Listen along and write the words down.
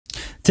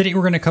Today,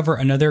 we're going to cover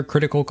another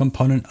critical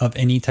component of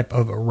any type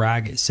of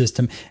RAG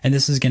system, and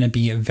this is going to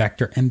be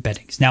vector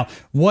embeddings. Now,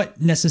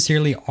 what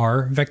necessarily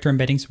are vector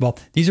embeddings? Well,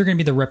 these are going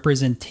to be the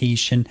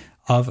representation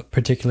of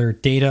particular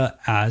data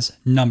as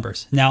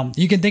numbers. Now,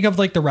 you can think of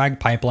like the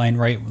RAG pipeline,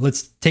 right?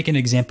 Let's take an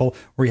example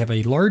where you have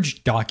a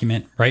large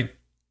document, right?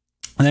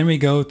 And then we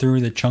go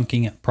through the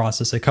chunking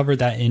process. I covered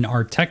that in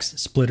our text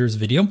splitters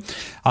video.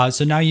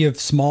 So now you have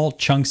small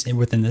chunks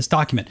within this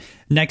document.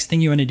 Next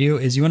thing you want to do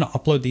is you want to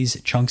upload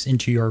these chunks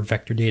into your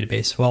vector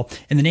database. Well,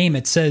 in the name,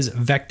 it says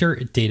vector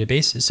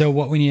database. So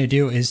what we need to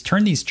do is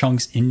turn these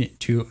chunks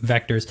into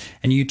vectors,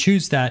 and you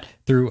choose that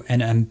through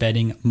an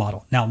embedding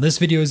model. Now, this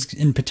video is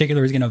in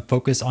particular is going to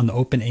focus on the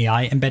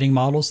OpenAI embedding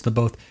models, the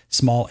both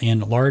small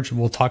and large.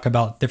 We'll talk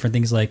about different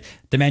things like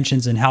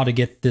dimensions and how to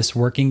get this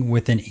working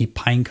within a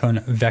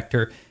Pinecone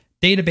vector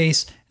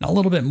database and a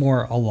little bit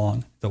more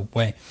along the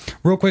way.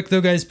 Real quick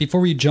though, guys, before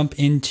we jump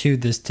into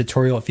this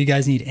tutorial, if you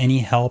guys need any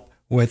help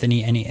with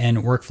any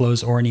n8n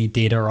workflows or any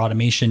data or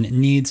automation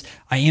needs,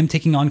 I am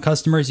taking on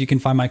customers. You can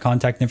find my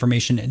contact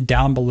information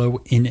down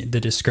below in the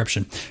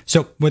description.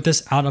 So with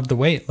this out of the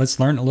way,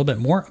 let's learn a little bit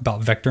more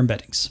about vector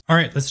embeddings. All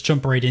right, let's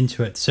jump right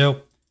into it.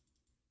 So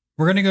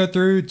we're going to go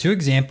through two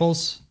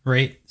examples,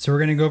 right? So we're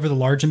going to go over the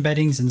large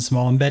embeddings and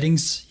small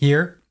embeddings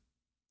here.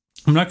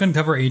 I'm not going to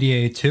cover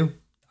ADA2.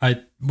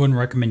 I wouldn't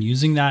recommend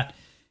using that.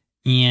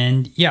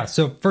 And yeah,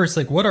 so first,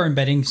 like what are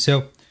embeddings?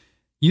 So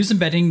use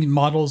embedding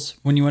models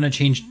when you want to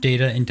change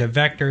data into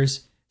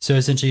vectors. So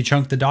essentially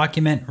chunk the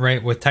document,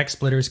 right? With text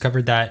splitters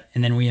covered that,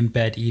 and then we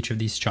embed each of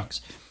these chunks.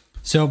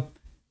 So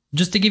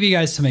just to give you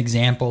guys some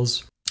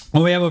examples,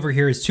 what we have over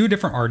here is two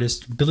different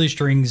artists, Billy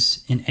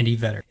Strings and Eddie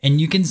Vedder.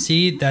 And you can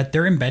see that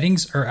their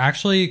embeddings are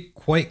actually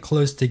quite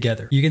close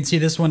together. You can see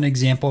this one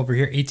example over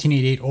here,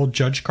 1888 old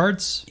Judge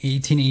cards,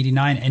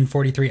 1889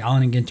 n43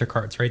 Allen and Ginter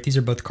cards, right? These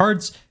are both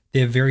cards. They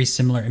have very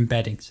similar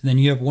embeddings. And then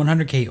you have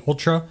 100K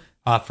Ultra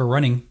for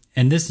running,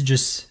 and this is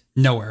just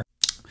nowhere.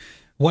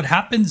 What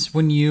happens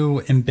when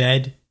you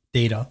embed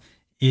data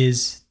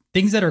is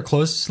things that are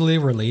closely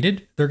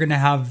related, they're going to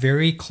have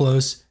very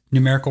close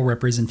numerical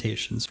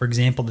representations. For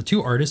example, the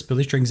two artists,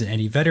 Billy Strings and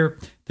Eddie Vedder,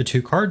 the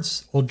two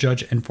cards, Old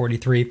Judge and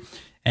 43,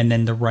 and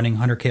then the running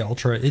 100K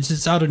Ultra, it's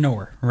just out of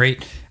nowhere,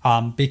 right?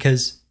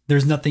 Because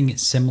there's nothing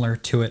similar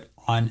to it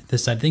on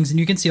this side of things. And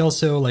you can see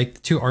also like the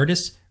two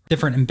artists,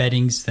 different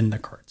embeddings than the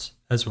cards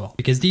as well,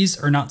 because these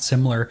are not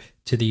similar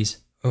to these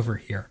over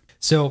here.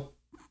 So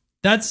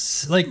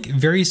that's like a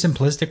very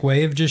simplistic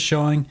way of just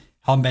showing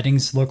how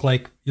embeddings look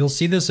like. You'll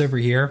see this over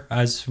here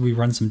as we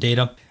run some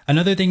data.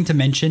 Another thing to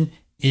mention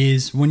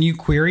is when you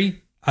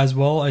query as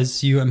well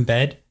as you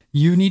embed,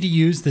 you need to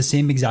use the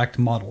same exact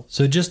model.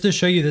 So just to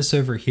show you this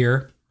over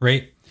here,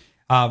 right?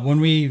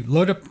 When we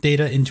load up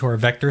data into our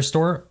vector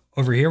store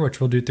over here, which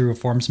we'll do through a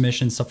form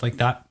submission, stuff like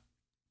that,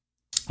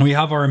 we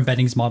have our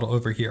embeddings model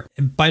over here.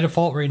 And by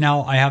default right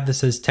now, I have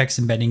this as text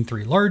embedding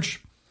 3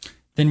 large.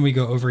 Then we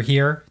go over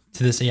here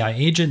to this AI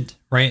agent,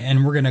 right?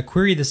 And we're going to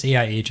query this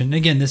AI agent. And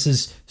again, this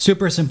is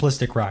super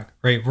simplistic RAG,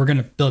 right? We're going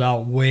to build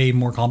out way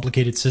more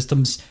complicated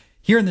systems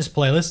here in this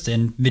playlist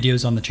and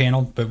videos on the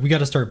channel, but we got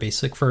to start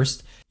basic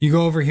first. You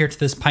go over here to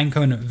this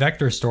Pinecone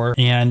vector store,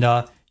 and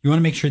you want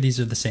to make sure these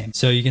are the same.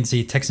 So you can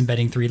see text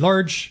embedding 3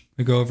 large.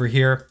 We go over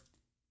here,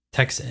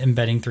 text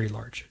embedding 3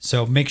 large.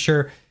 So make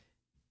sure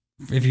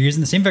if you're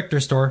using the same vector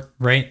store,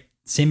 right?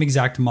 Same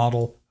exact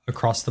model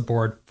across the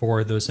board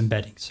for those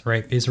embeddings,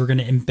 right? Because we're going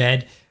to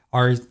embed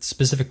our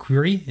specific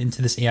query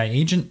into this AI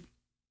agent,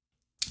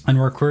 and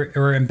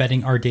we're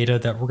embedding our data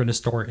that we're going to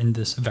store in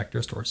this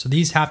vector store. So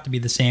these have to be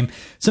the same.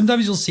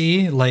 Sometimes you'll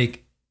see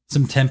like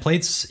some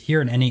templates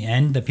here in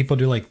n8n that people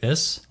do like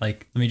this.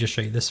 Like, let me just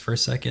show you this for a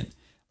second.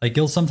 Like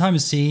you'll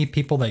sometimes see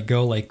people that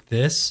go like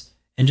this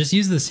and just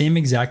use the same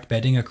exact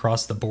embedding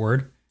across the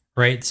board,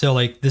 right? So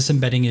like this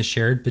embedding is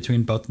shared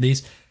between both of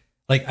these.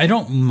 Like I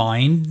don't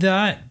mind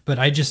that, but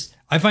I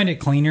find it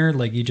cleaner.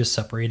 Like you just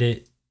separate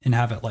it and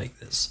have it like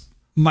this.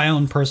 My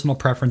own personal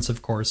preference,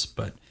 of course,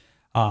 but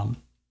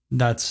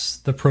that's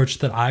the approach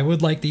that I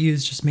would like to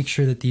use. Just make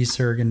sure that these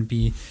are going to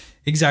be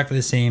exactly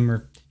the same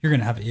or you're going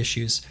to have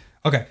issues.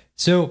 Okay,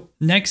 so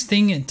next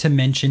thing to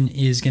mention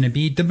is going to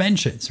be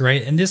dimensions,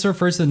 right? And this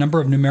refers to the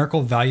number of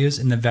numerical values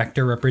in the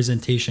vector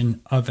representation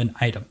of an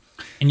item.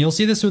 And you'll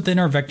see this within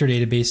our vector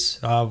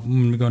database.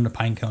 When we go into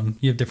Pinecone,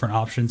 you have different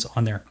options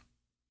on there.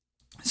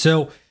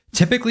 So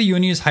typically you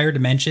want to use higher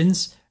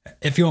dimensions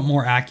if you want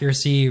more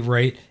accuracy,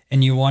 right?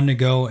 And you want to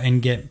go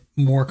and get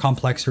more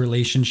complex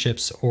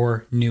relationships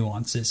or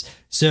nuances.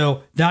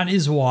 So that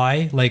is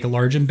why like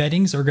large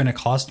embeddings are going to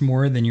cost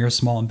more than your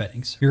small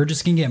embeddings. You're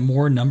just going to get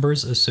more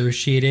numbers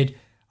associated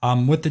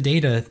with the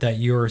data that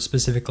you're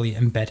specifically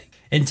embedding.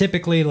 And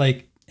typically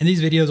like in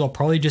these videos, I'll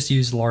probably just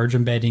use large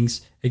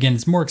embeddings. Again,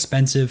 it's more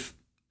expensive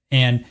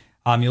and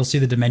you'll see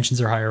the dimensions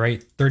are higher,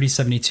 right?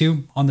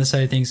 3072 on this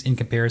side of things in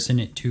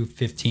comparison to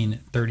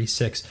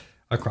 1536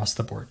 across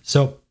the board.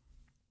 So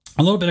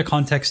a little bit of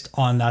context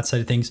on that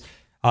side of things.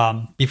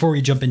 Before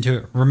we jump into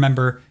it,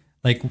 remember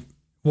like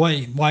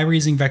why we're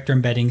using vector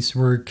embeddings.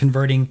 We're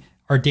converting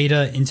our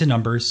data into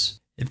numbers.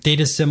 If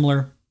data is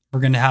similar, we're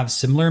going to have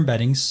similar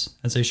embeddings,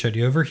 as I showed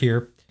you over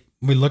here.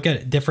 We look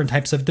at different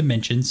types of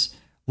dimensions,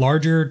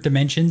 larger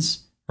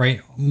dimensions,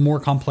 right? More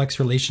complex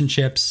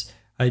relationships,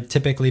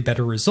 typically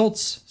better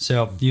results.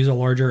 So use a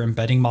larger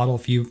embedding model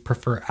if you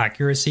prefer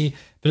accuracy. If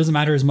it doesn't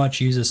matter as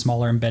much, use a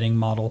smaller embedding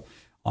model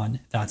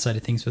on that side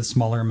of things with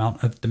smaller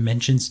amount of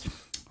dimensions.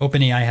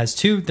 OpenAI has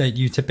two that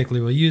you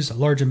typically will use,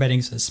 large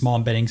embeddings and small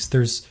embeddings.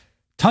 There's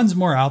tons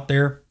more out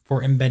there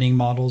for embedding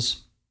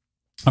models.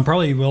 I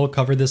probably will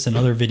cover this in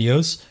other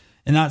videos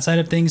in that side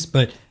of things,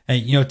 but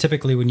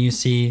typically when you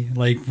see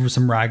like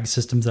some RAG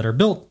systems that are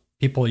built,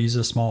 people use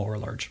a small or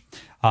large.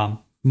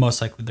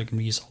 Most likely they're going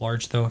to use a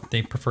large though if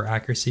they prefer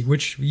accuracy,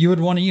 which you would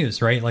want to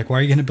use, right? Like why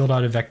are you going to build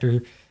out a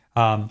vector?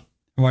 Why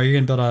are you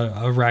going to build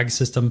out a RAG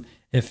system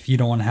if you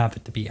don't want to have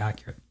it to be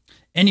accurate?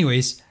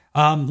 Anyways,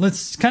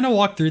 let's kind of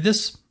walk through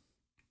this.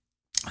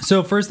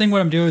 So first thing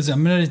what I'm doing is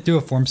I'm going to do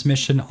a form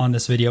submission on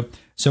this video.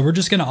 So we're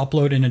just going to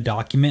upload in a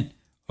document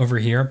over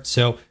here.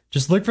 So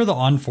just look for the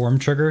on form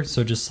trigger.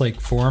 So just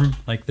like form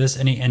like this,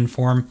 n8n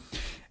form,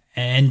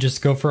 and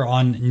just go for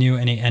on new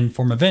n8n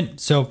form event.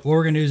 So what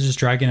we're going to do is just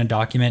drag in a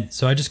document.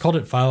 So I just called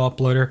it file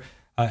uploader.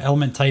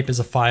 Element type is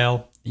a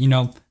file.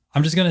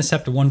 I'm just going to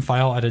accept one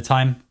file at a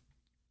time.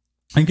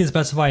 I can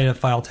specify the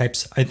file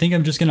types. I think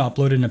I'm just going to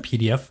upload in a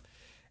PDF,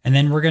 and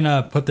then we're going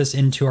to put this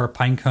into our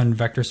Pinecone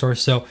vector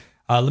source. So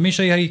let me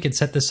show you how you can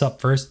set this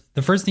up first.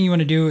 The first thing you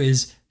want to do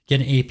is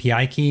get an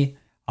API key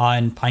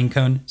on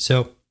Pinecone.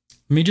 So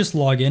let me just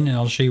log in and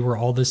I'll show you where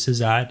all this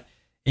is at.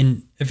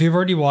 And if you've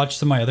already watched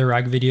some of my other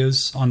RAG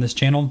videos on this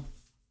channel,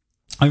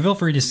 feel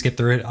free to skip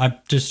through it. I'm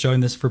just showing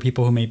this for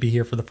people who may be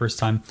here for the first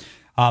time.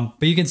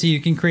 But you can see you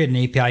can create an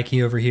API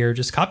key over here.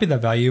 Just copy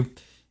that value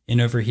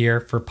in over here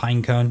for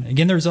Pinecone.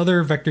 Again, there's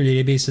other vector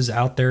databases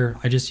out there.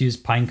 I just use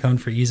Pinecone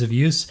for ease of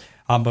use,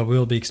 but we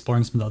will be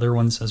exploring some other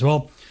ones as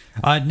well.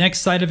 Next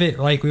side of it,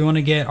 like we want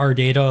to get our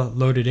data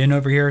loaded in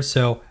over here.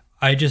 So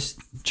I just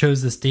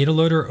chose this data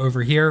loader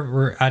over here.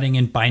 We're adding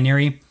in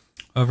binary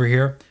over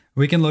here.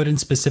 We can load in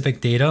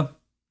specific data.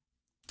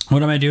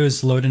 What I'm going to do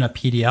is load in a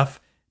PDF.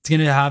 It's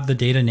going to have the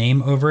data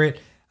name over it.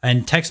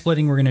 And text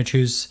splitting, we're going to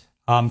choose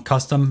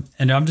custom.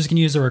 And I'm just going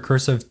to use a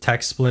recursive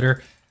text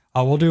splitter.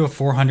 We'll do a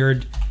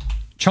 400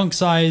 chunk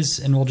size,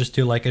 and we'll just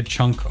do like a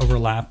chunk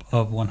overlap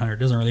of 100.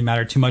 Doesn't really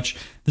matter too much.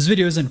 This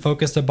video isn't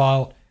focused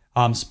about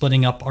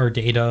splitting up our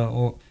data.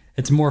 Or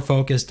it's more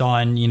focused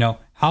on,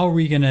 how are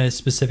we going to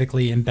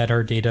specifically embed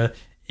our data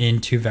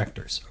into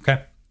vectors?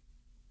 Okay.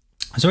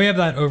 So we have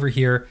that over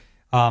here.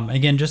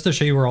 Again, just to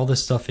show you where all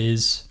this stuff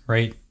is,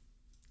 right?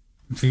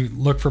 If you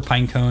look for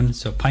Pinecone,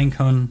 so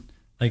Pinecone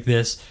like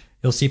this,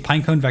 you'll see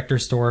Pinecone vector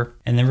store,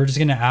 and then we're just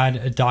going to add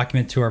a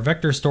document to our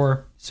vector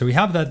store. So we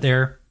have that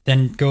there.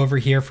 Then go over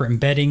here for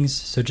embeddings.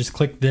 So just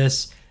click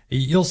this.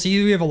 You'll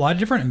see we have a lot of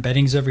different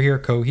embeddings over here: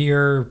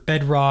 Cohere,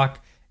 Bedrock,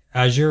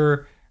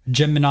 Azure,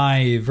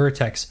 Gemini,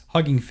 Vertex,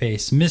 Hugging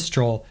Face,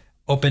 Mistral,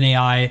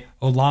 OpenAI,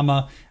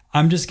 Ollama.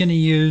 I'm just going to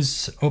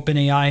use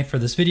OpenAI for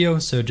this video.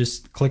 So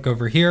just click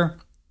over here.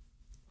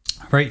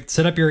 Right,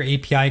 set up your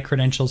API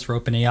credentials for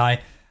OpenAI.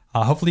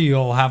 Hopefully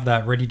you'll have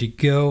that ready to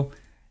go.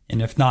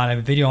 And if not, I have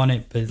a video on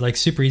it, but like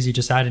super easy,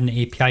 just add an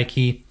API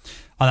key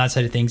on that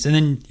side of things. And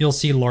then you'll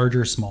see large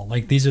or small.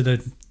 Like these are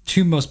the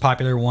two most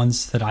popular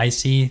ones that I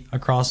see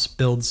across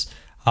builds.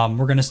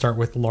 We're going to start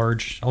with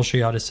large. I'll show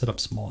you how to set up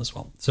small as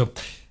well. So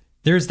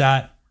there's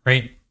that,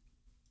 right?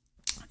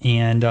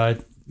 And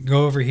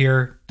go over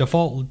here,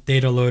 default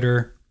data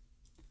loader.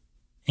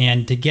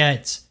 And to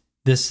get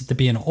this to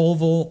be an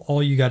oval,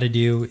 all you got to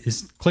do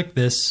is click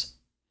this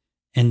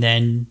and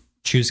then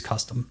choose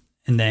custom,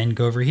 and then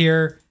go over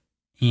here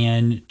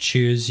and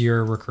choose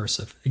your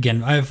recursive.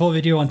 Again, I have a full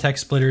video on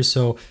text splitters,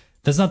 so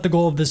that's not the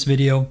goal of this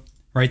video,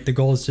 right? The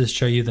goal is to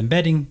show you the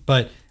embedding,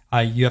 but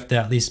you have to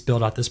at least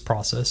build out this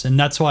process. And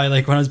that's why,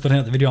 like when I was putting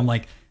out the video, I'm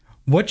like,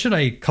 what should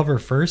I cover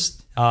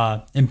first?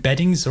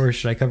 Embeddings, or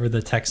should I cover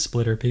the text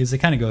splitter? Because they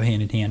kind of go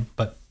hand in hand,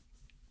 but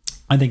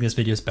I think this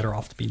video is better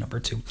off to be number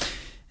 2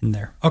 in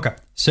there. Okay,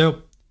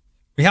 so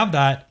we have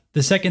that.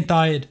 The second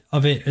side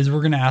of it is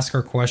we're going to ask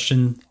our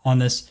question on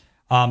this.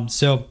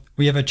 So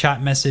we have a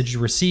chat message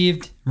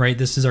received, right?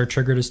 This is our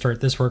trigger to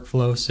start this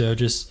workflow. So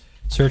just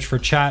search for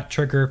chat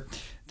trigger.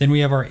 Then we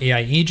have our AI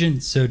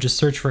agent. So just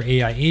search for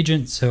AI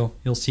agent. So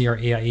you'll see our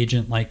AI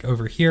agent like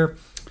over here.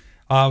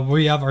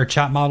 We have our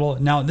chat model.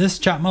 Now this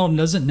chat model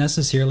doesn't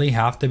necessarily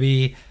have to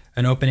be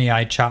an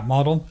OpenAI chat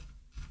model.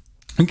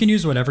 You can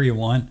use whatever you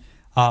want.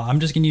 I'm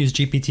just going to use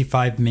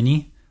GPT-5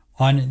 mini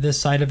on this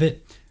side of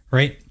it,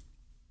 right?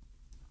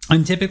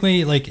 And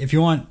typically, like if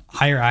you want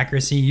higher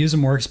accuracy, use a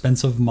more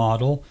expensive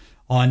model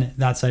on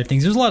that side of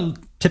things. There's a lot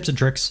of tips and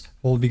tricks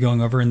we'll be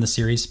going over in the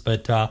series,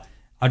 but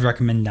I'd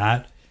recommend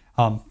that.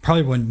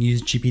 Probably wouldn't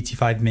use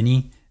GPT-5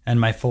 mini and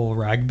my full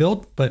RAG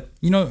build, but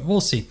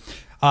we'll see.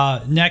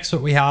 Next,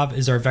 what we have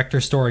is our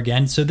vector store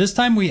again. So this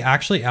time we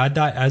actually add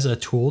that as a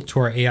tool to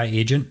our AI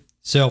agent.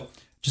 So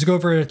just go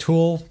over to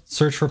tool,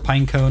 search for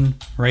Pinecone,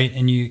 right?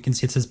 And you can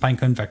see it says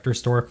Pinecone vector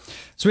store.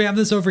 So we have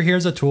this over here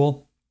as a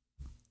tool.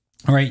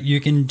 All right, you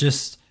can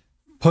just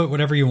put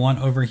whatever you want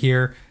over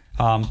here.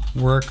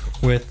 Work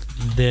with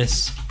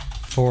this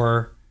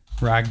for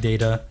RAG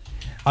data.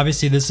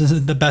 Obviously, this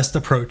is the best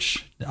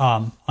approach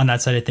on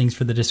that side of things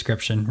for the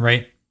description,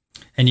 right?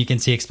 And you can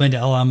see explain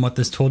to LM what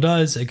this tool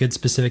does. A good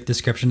specific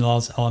description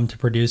allows LM to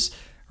produce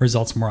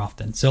results more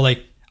often. So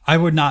like I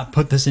would not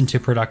put this into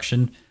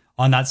production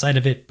on that side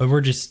of it, but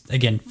we're just,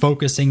 again,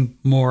 focusing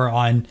more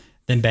on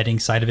the embedding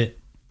side of it.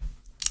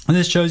 And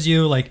this shows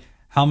you like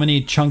how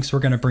many chunks we're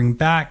going to bring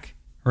back,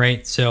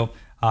 right? So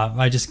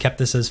I just kept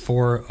this as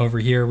 4 over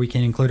here. We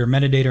can include our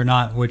metadata or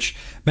not, which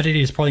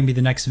metadata is probably going to be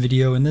the next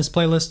video in this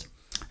playlist.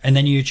 And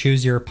then you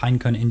choose your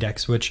Pinecone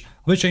index, which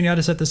I'll be showing you how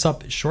to set this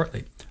up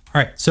shortly.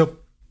 All right, so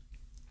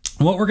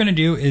what we're going to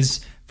do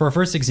is for our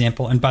first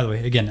example, and by the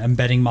way, again,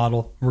 embedding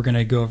model, we're going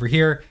to go over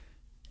here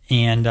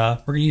and we're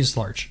going to use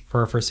large for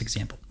our first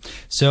example.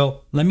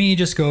 So let me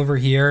just go over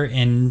here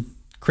and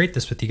create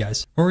this with you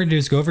guys. What we're going to do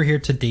is go over here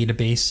to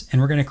database and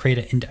we're going to create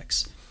an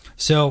index.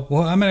 So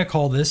what I'm going to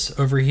call this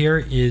over here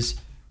is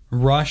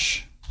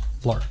rush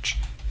large.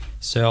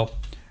 So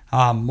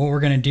what we're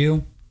going to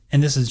do,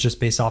 and this is just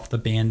based off the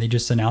band, they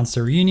just announced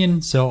their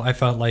reunion, so I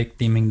felt like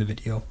theming the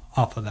video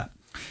off of that.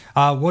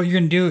 What you're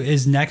going to do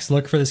is next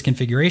look for this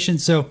configuration.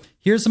 So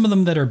here's some of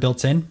them that are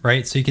built in,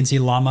 right? So you can see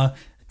Llama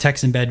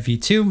text embed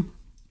v2,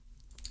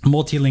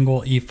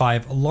 multilingual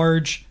e5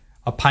 large,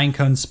 a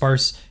Pinecone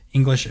sparse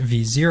English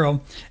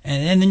v0,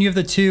 and then you have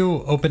the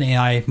 2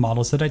 OpenAI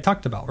models that I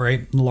talked about,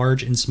 right?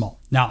 Large and small.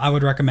 Now I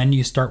would recommend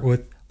you start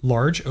with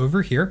large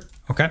over here,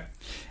 okay?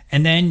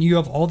 And then you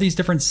have all these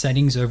different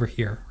settings over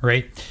here,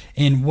 right?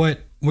 And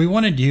what we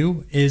want to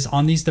do is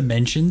on these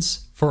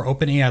dimensions for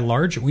OpenAI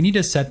large, we need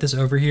to set this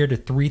over here to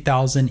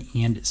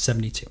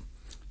 3072.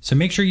 So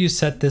make sure you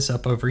set this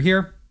up over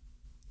here.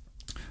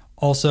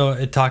 Also,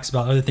 it talks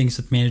about other things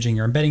with managing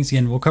your embeddings.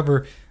 Again, we'll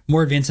cover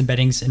more advanced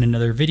embeddings in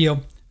another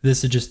video.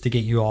 This is just to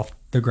get you off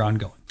the ground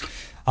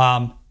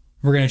going.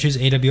 We're going to choose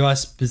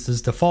AWS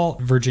business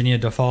default, Virginia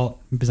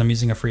default, because I'm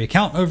using a free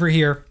account over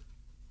here.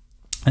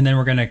 And then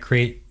we're going to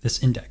create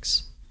this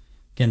index.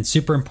 Again,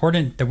 super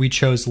important that we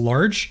chose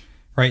large,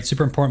 right?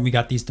 Super important we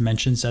got these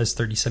dimensions as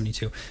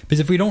 3072. Because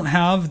if we don't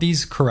have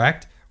these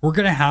correct, we're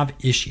going to have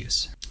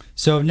issues.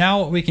 So now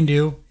what we can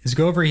do is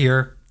go over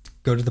here,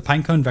 go to the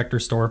Pinecone vector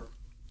store.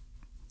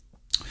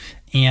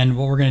 And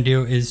what we're going to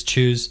do is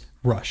choose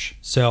rush.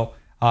 So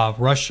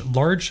rush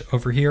large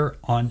over here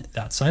on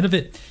that side of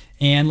it.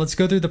 And let's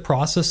go through the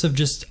process of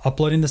just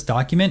uploading this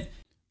document.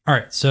 All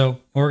right, so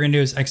what we're going to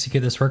do is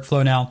execute this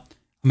workflow now.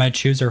 I'm going to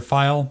choose our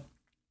file.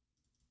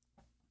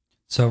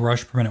 So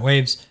rush per minute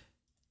waves,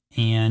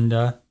 and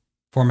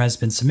form has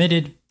been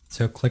submitted.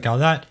 So click out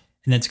that,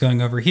 and it's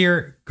going over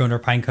here, go to our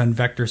Pinecone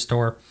vector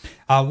store.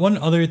 One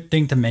other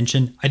thing to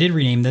mention, I did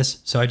rename this.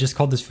 So I just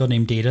called this field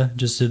name data,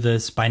 just so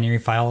this binary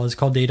file is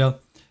called data.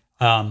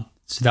 So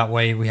that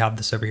way we have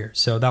this over here.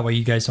 So that way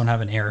you guys don't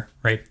have an error,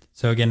 right?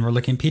 So again, we're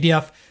looking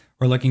PDF,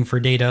 we're looking for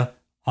data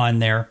on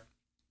there.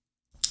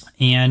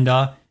 And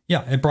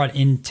yeah, it brought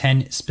in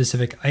 10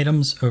 specific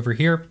items over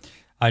here,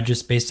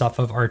 just based off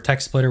of our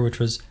text splitter, which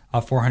was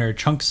a 400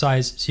 chunk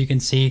size. So you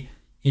can see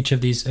each of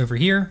these over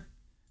here,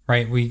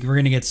 right? We're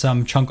going to get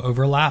some chunk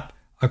overlap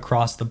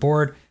across the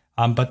board,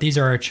 but these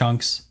are our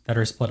chunks that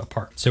are split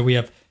apart. So we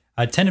have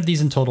 10 of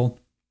these in total.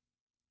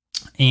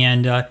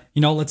 And,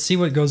 you know, let's see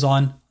what goes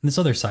on this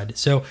other side.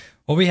 So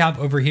what we have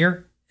over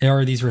here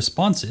are these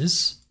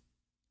responses,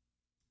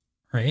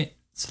 right?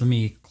 So let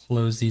me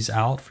close these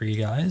out for you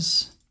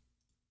guys.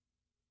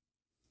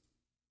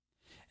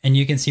 And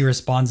you can see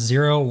response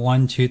 0,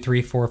 1, 2,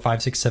 3, 4,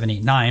 5, 6, 7,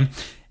 8, 9.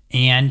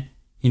 And,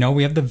 you know,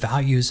 we have the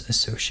values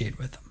associated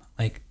with them.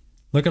 Like,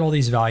 look at all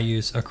these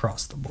values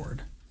across the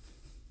board.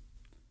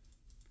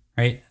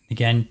 Right?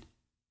 Again,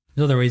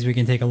 there's other ways we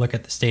can take a look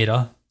at this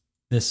data.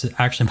 This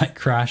actually might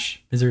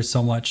crash because there's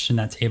so much in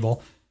that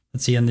table.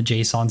 Let's see on the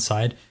JSON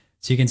side.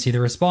 So you can see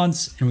the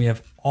response, and we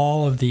have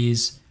all of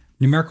these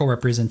numerical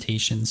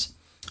representations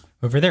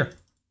over there.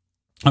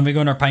 I'm going to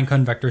go in our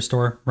Pinecone vector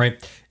store, right?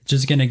 It's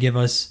just going to give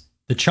us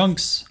the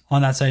chunks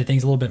on that side of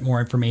things, a little bit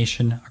more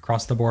information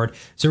across the board.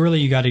 So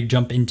really you got to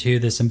jump into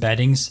this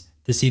embeddings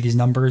to see these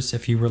numbers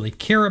if you really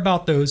care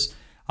about those.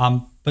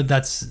 But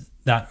that's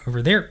that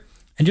over there.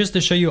 And just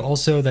to show you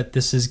also that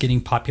this is getting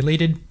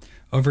populated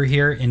over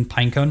here in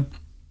Pinecone.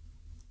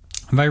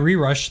 If I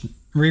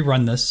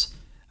rerun this,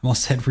 I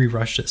almost said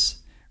rerush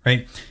this,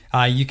 right?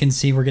 You can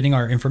see we're getting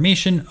our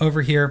information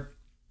over here,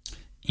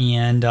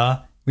 and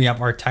we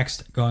have our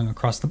text going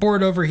across the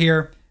board over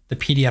here. The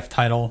PDF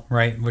title,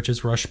 right, which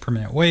is rush per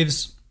minute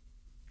waves,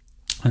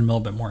 and a little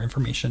bit more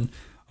information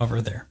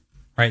over there,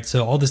 right?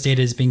 So all this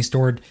data is being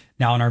stored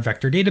now in our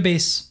vector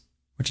database,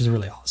 which is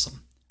really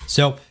awesome.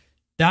 So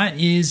that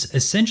is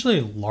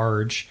essentially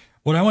large.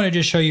 What I want to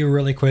just show you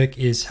really quick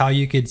is how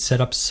you could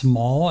set up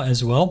small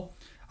as well.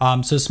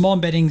 So small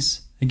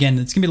embeddings, again,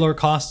 it's gonna be lower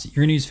cost.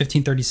 You're gonna use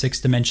 1536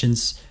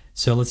 dimensions.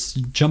 So let's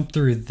jump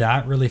through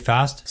that really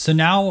fast. So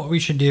now what we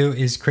should do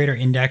is create our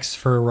index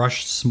for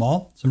rush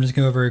small. So I'm just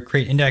going to go over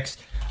create index.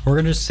 We're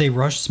going to just say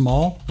rush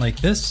small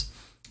like this.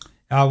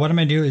 what I'm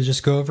going to do is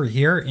just go over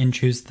here and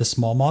choose the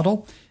small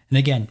model. And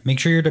again, make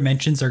sure your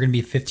dimensions are going to be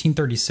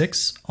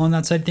 1536 on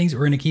that side of things.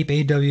 We're going to keep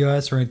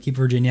AWS, we're going to keep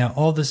Virginia.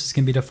 All this is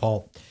going to be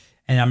default.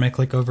 And I'm going to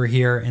click over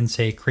here and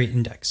say create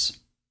index.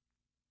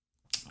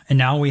 And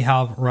now we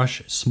have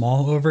Rush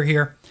small over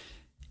here.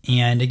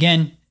 And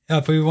again,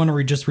 if we want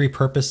to just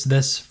repurpose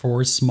this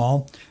for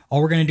small,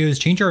 all we're going to do is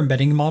change our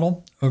embedding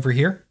model over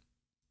here.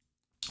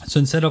 So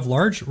instead of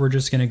large, we're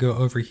just going to go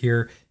over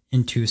here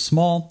into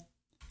small,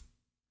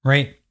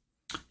 right?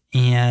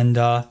 And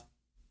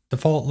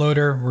default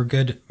loader, we're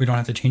good. We don't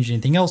have to change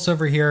anything else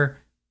over here.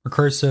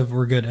 Recursive,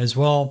 we're good as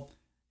well.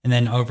 And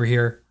then over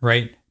here,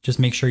 right, just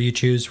make sure you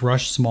choose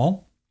Rush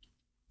small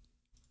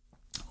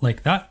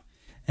like that.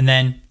 And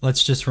then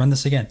let's just run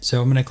this again.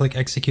 So I'm going to click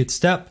execute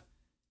step,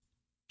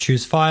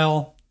 choose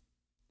file,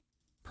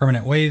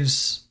 permanent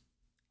waves,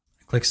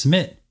 click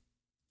submit.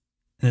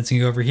 And it's going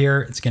to go over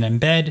here. It's going to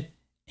embed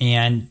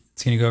and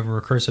it's going to go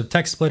over recursive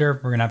text splitter.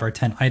 We're going to have our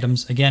 10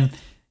 items again.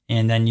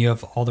 And then you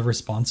have all the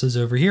responses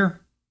over here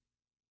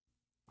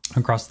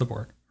across the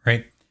board,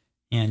 right?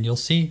 And you'll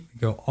see we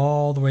go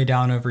all the way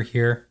down over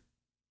here.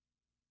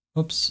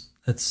 Oops,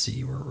 let's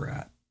see where we're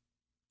at.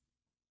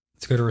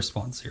 Let's go to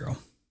response 0.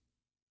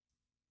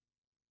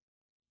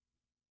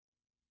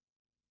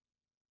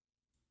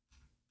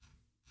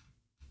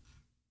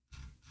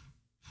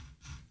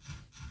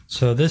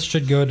 So this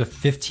should go to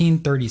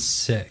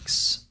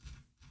 1536.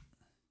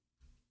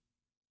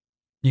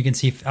 You can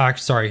see,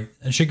 sorry,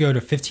 it should go to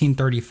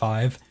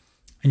 1535.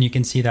 And you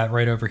can see that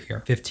right over here,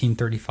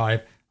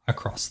 1535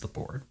 across the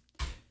board.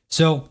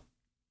 So,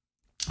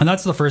 and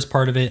that's the first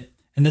part of it.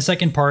 And the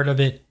second part of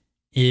it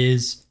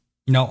is,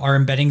 our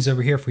embeddings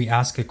over here if we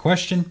ask a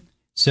question.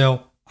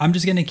 So I'm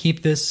just going to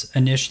keep this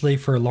initially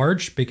for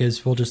large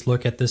because we'll just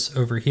look at this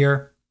over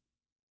here.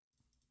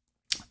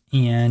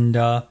 And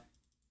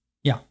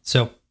yeah,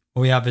 so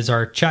what we have is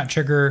our chat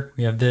trigger.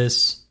 We have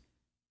this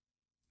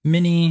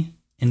mini,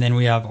 and then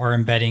we have our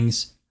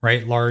embeddings,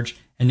 right? Large.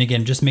 And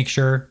again, just make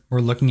sure we're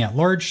looking at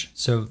large.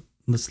 So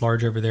let's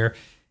large over there.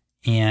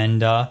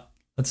 And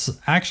let's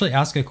actually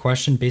ask a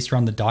question based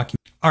around the document.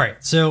 All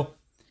right, so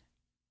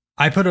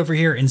I put over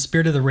here, in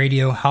spirit of the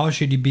radio, how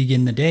should you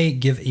begin the day?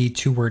 Give a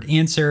 2-word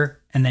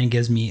answer, and then it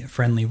gives me a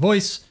friendly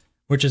voice,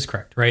 which is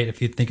correct, right?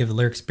 If you think of the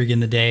lyrics, begin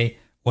the day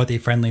with a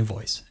friendly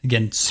voice.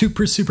 Again,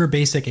 super, super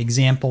basic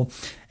example.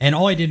 And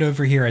all I did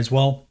over here as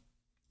well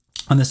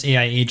on this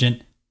AI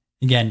agent,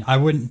 again, I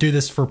wouldn't do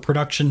this for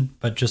production,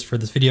 but just for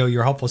this video,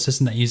 your helpful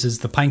assistant that uses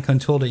the Pinecone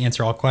tool to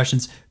answer all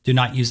questions, do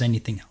not use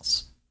anything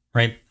else,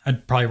 right?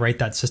 I'd probably write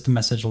that system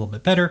message a little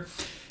bit better.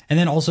 And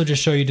then also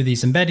just show you to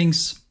these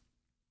embeddings,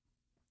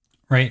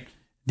 right?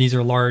 These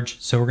are large.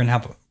 So we're going to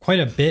have quite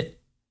a bit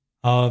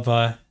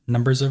of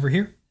numbers over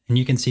here. And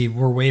you can see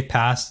we're way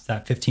past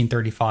that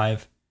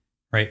 1535,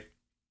 right?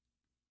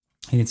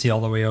 You can see all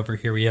the way over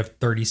here, we have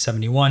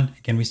 3071.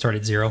 Again, we start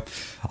at 0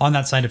 on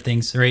that side of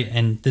things, right?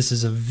 And this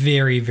is a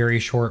very, very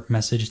short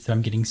message that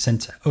I'm getting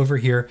sent over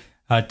here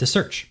to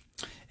search.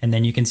 And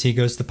then you can see it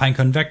goes to the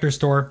Pinecone vector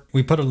store.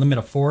 We put a limit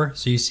of 4.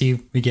 So you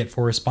see we get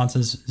 4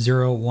 responses,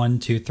 0, 1,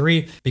 2,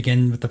 3.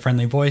 Begin with the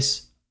friendly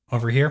voice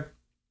over here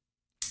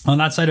on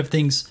that side of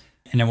things.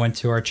 And I went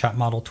to our chat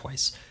model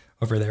twice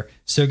over there.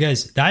 So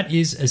guys, that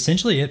is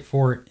essentially it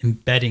for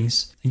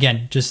embeddings.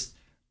 Again, just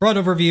broad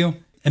overview.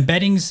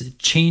 Embeddings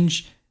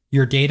change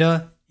your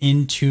data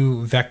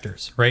into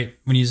vectors, right?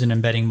 When you use an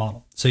embedding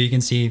model. So you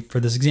can see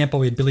for this example,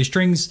 we had Billy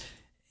strings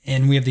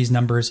and we have these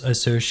numbers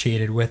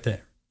associated with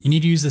it. You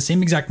need to use the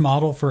same exact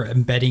model for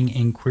embedding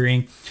and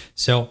querying.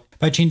 So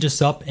if I change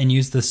this up and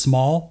use the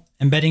small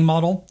embedding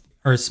model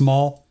or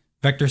small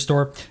vector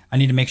store, I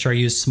need to make sure I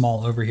use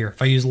small over here.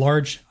 If I use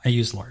large, I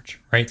use large,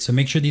 right? So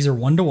make sure these are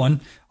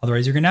 1-to-1,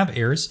 otherwise you're gonna have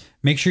errors.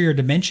 Make sure your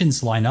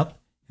dimensions line up.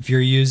 If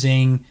you're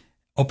using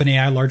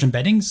OpenAI large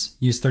embeddings,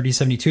 use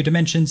 3072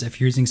 dimensions.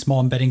 If you're using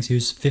small embeddings,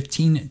 use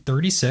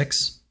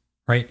 1536,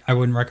 right? I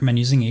wouldn't recommend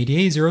using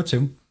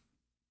ADA02.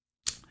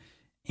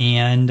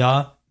 And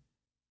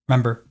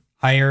remember,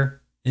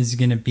 higher is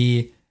going to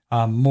be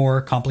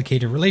more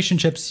complicated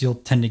relationships. You'll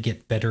tend to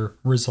get better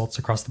results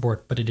across the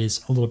board, but it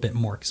is a little bit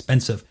more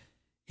expensive.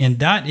 And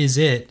that is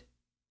it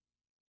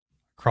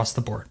across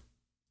the board.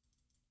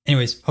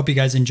 Anyways, hope you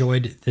guys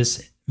enjoyed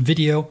this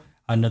video,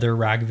 another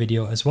RAG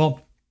video as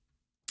well.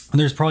 And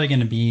there's probably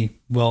going to be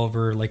well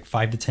over like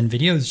 5 to 10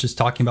 videos just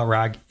talking about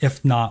RAG,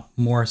 if not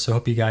more. So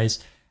hope you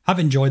guys have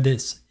enjoyed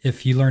this.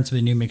 If you learned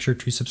something new, make sure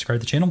to subscribe to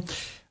the channel.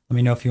 Let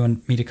me know if you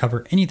want me to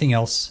cover anything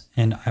else,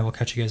 and I will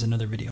catch you guys in another video.